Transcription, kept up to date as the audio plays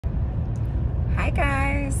Hi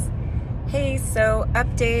guys. Hey, so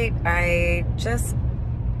update. I just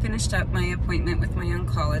finished up my appointment with my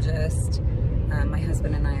oncologist. My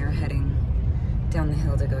husband and I are heading down the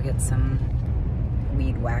hill to go get some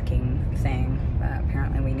weed whacking thing that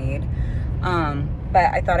apparently we need. But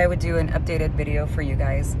I thought I would do an updated video for you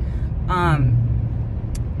guys.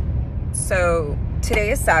 So today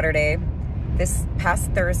is Saturday. This past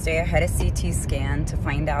Thursday I had a CT scan to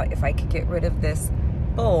find out if I could get rid of this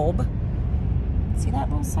bulb. See that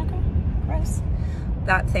little sucker? Gross.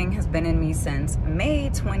 That thing has been in me since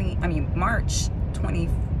March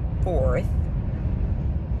 24th.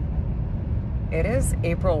 It is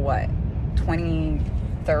April what?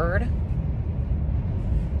 23rd?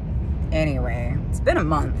 Anyway, it's been a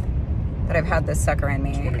month that I've had this sucker in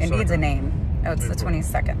me. 22nd. It needs a name. Oh, it's the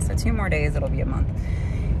 22nd. So 2 more days, it'll be a month.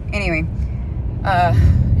 Anyway,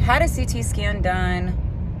 had a CT scan done,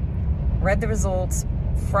 read the results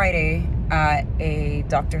Friday at a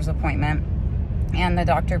doctor's appointment, and the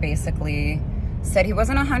doctor basically said he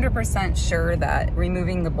wasn't 100% sure that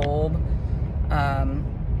removing the bulb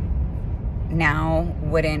now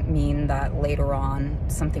wouldn't mean that later on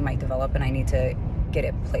something might develop and I need to get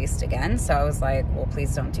it placed again. So I was like, well,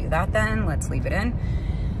 please don't do that then. Let's leave it in.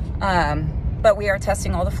 But we are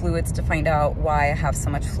testing all the fluids to find out why I have so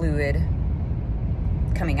much fluid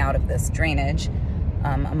coming out of this drainage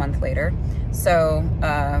a month later. So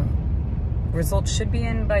results should be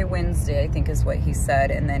in by Wednesday, I think is what he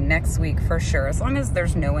said. And then next week for sure, as long as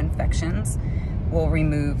there's no infections, we'll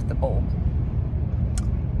remove the bulb.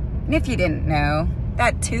 And if you didn't know,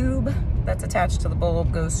 that tube that's attached to the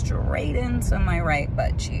bulb goes straight into my right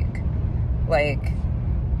butt cheek, like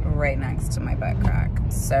right next to my butt crack.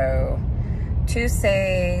 So to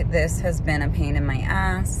say this has been a pain in my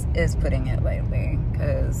ass is putting it lightly,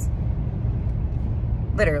 because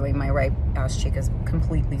literally my right ass cheek is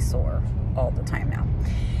completely sore all the time now.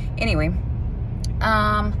 Anyway,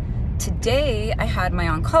 today I had my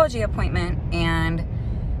oncology appointment and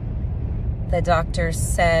the doctor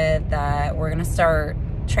said that we're gonna start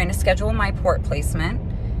trying to schedule my port placement,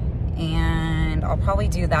 and I'll probably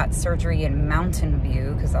do that surgery in Mountain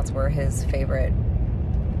View because that's where his favorite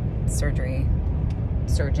surgeon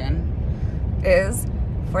is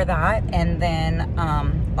for that. And then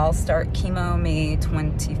I'll start chemo May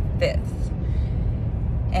 25th,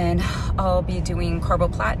 and I'll be doing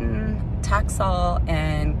carboplatin, Taxol,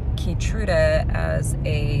 and Keytruda as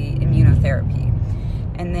a immunotherapy.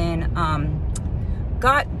 And then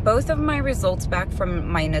got both of my results back from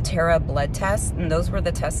my Natera blood test, and those were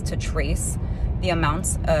the tests to trace the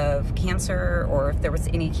amounts of cancer or if there was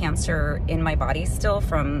any cancer in my body still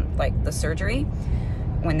from like the surgery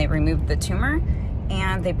when they removed the tumor,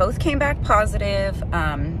 and they both came back positive.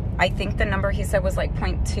 I think the number he said was like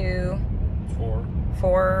 0.24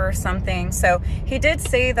 or something. So he did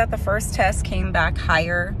say that the first test came back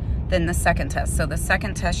higher than the second test. So the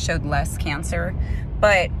second test showed less cancer,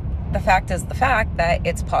 but the fact is the fact that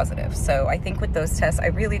it's positive. So I think with those tests, I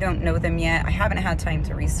really don't know them yet. I haven't had time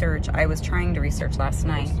to research. I was trying to research last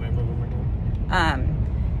night. What's the name of them again?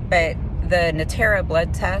 But the Natera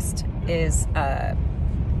blood test is a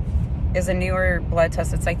newer blood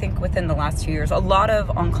test. It's, I think, within the last 2 years. A lot of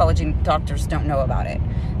oncology doctors don't know about it.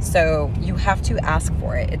 So you have to ask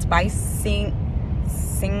for it. It's by Signatera,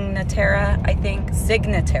 I think.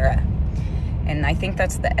 Signatera. And I think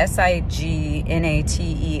that's the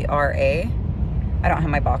Signatera. I don't have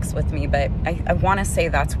my box with me, but I want to say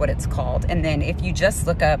that's what it's called. And then if you just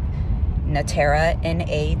look up Natera,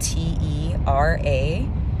 Natera,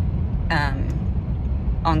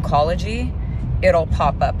 oncology, it'll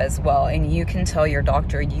pop up as well. And you can tell your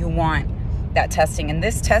doctor you want that testing. And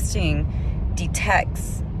this testing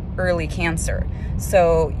detects early cancer.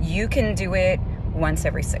 So you can do it once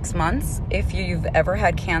every 6 months. If you've ever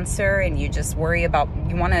had cancer and you just worry about,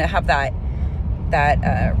 you want to have that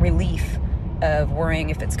relief of worrying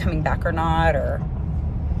if it's coming back or not, or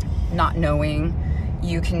not knowing,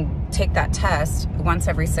 you can take that test once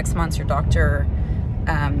every 6 months. Your doctor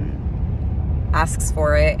asks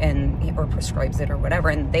for it or prescribes it or whatever,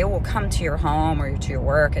 and they will come to your home or to your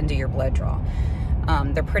work and do your blood draw.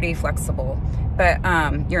 They're pretty flexible, but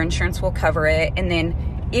your insurance will cover it. And then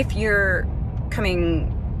if you're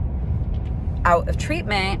coming out of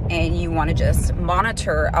treatment and you want to just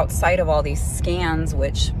monitor outside of all these scans,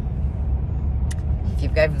 which if you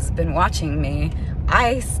guys have been watching me,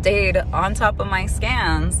 I stayed on top of my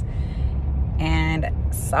scans and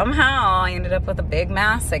somehow I ended up with a big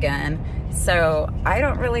mass again. So I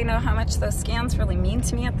don't really know how much those scans really mean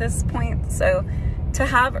to me at this point. So to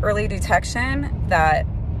have early detection that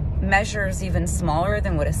measures even smaller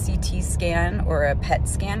than what a CT scan or a PET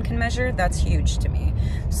scan can measure, that's huge to me.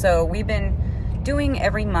 So we've been doing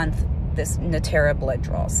every month this Natera blood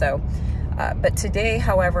draw. So, but today,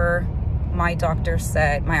 however, my doctor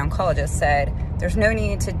said, my oncologist said, there's no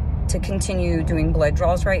need to continue doing blood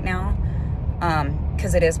draws right now,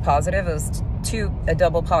 because it is positive. It was a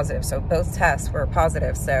double positive, so both tests were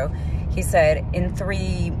positive. So he said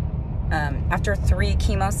after 3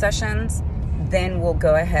 chemo sessions, then we'll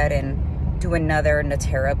go ahead and do another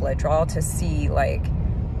Natera blood draw to see like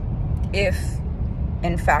if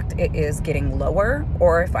in fact it is getting lower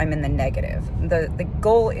or if I'm in the negative. The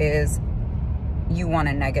goal is you want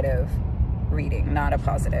a negative reading, not a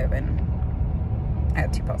positive, and I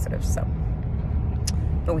have 2 positives, so,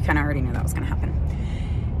 but we kind of already knew that was going to happen.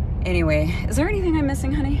 Anyway, is there anything I'm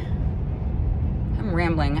missing, honey? I'm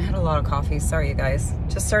rambling. I had a lot of coffee. Sorry, you guys.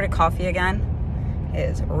 Just started coffee again. It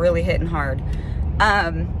is really hitting hard.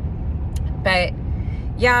 But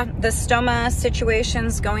yeah, the stoma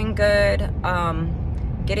situation's going good.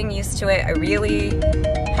 Getting used to it. I really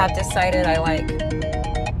have decided I like,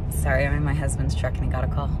 sorry, I'm in my husband's truck and he got a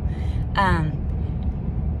call.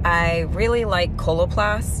 I really like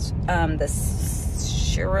Coloplast, the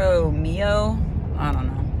Shiro Mio, I don't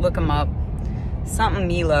know, look them up, something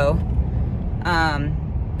Milo,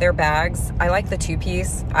 their bags. I like the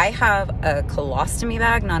 2-piece. I have a colostomy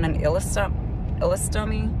bag, not an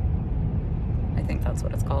ileostomy, I think that's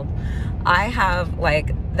what it's called. I have like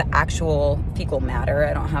the actual fecal matter,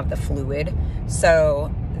 I don't have the fluid,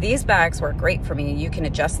 so these bags work great for me. You can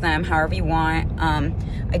adjust them however you want.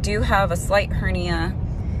 I do have a slight hernia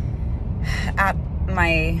at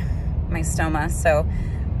my stoma, so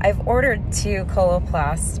I've ordered 2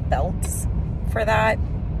 Coloplast belts for that,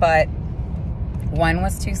 but one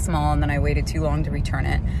was too small and then I waited too long to return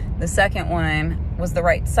it. The second one was the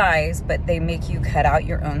right size, but they make you cut out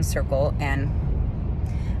your own circle, and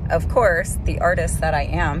of course the artist that I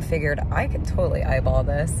am figured I could totally eyeball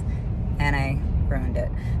this, and I ruined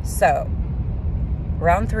it. So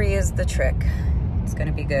round 3 is the trick. It's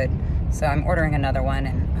gonna be good. So I'm ordering another one,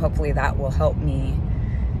 and hopefully that will help me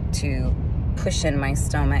to push in my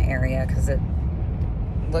stoma area, because it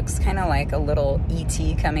looks kind of like a little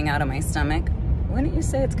ET coming out of my stomach. Wouldn't you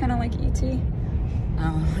say it's kind of like ET?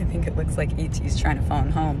 Oh, I think it looks like ET's trying to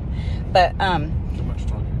phone home. But too much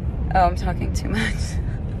talking. Oh, I'm talking too much.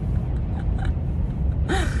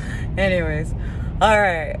 Anyways, all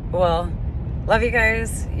right, well, love you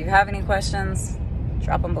guys. If you have any questions,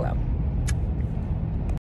 drop them below.